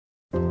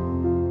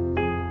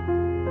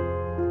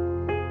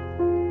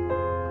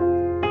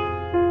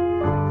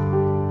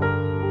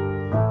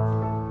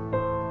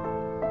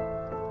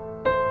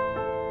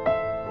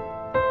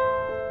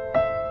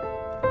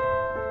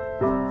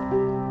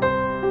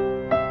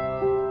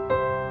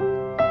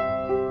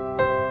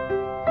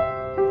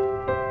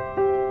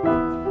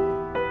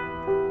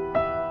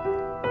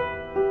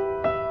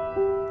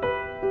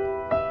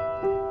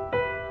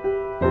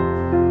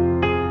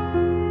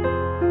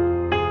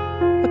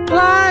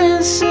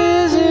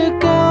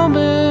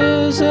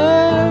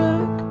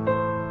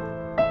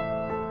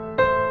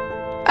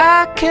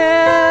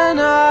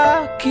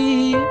cannot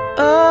keep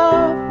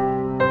up,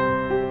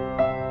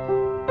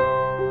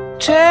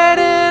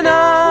 treading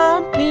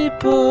on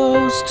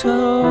people's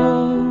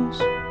toes.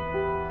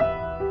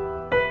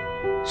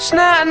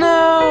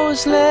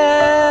 Snot-nosed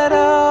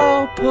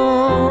little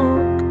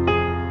punk,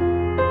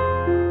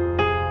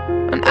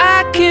 and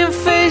I can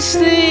face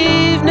the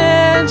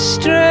evening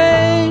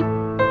straight.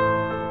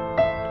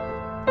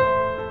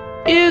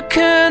 You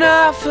can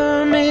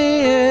offer me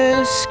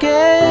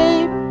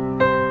escape.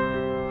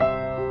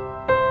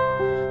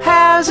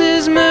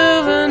 Houses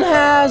move and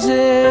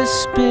houses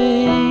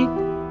speak.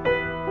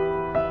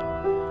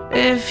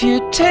 If you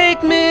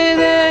take me,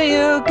 then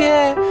you'll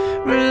get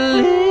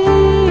relief.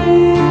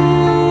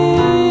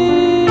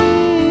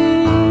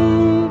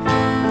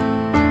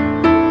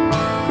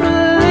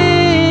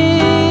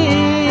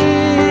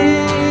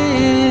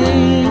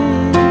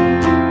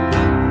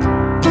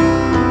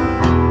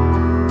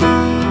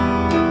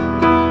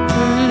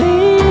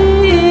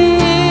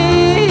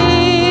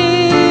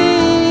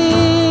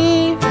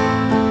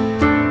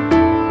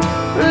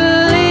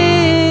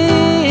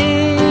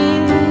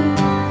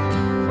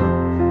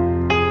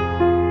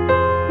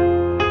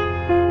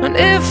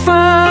 If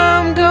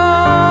I'm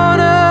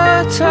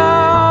gonna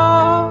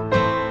talk,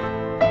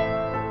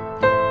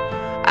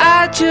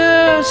 I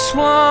just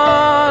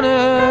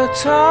wanna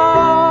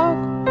talk.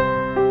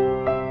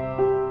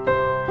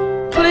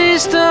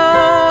 Please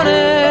don't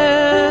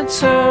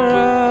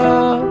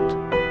interrupt.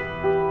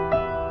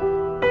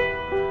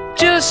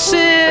 Just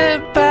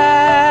sit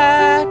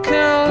back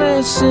and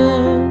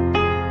listen,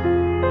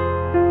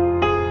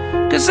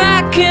 'cause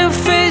I can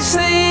face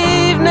the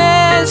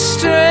evening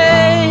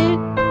straight.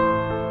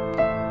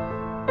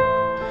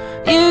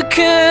 You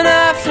can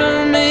offer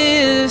me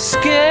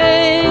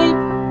escape.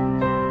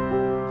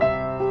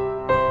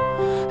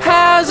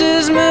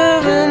 Houses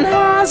move and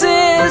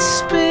houses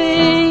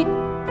speak.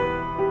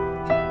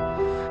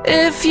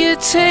 If you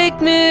take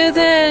me,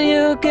 then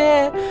you'll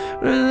get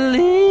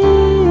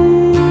relief.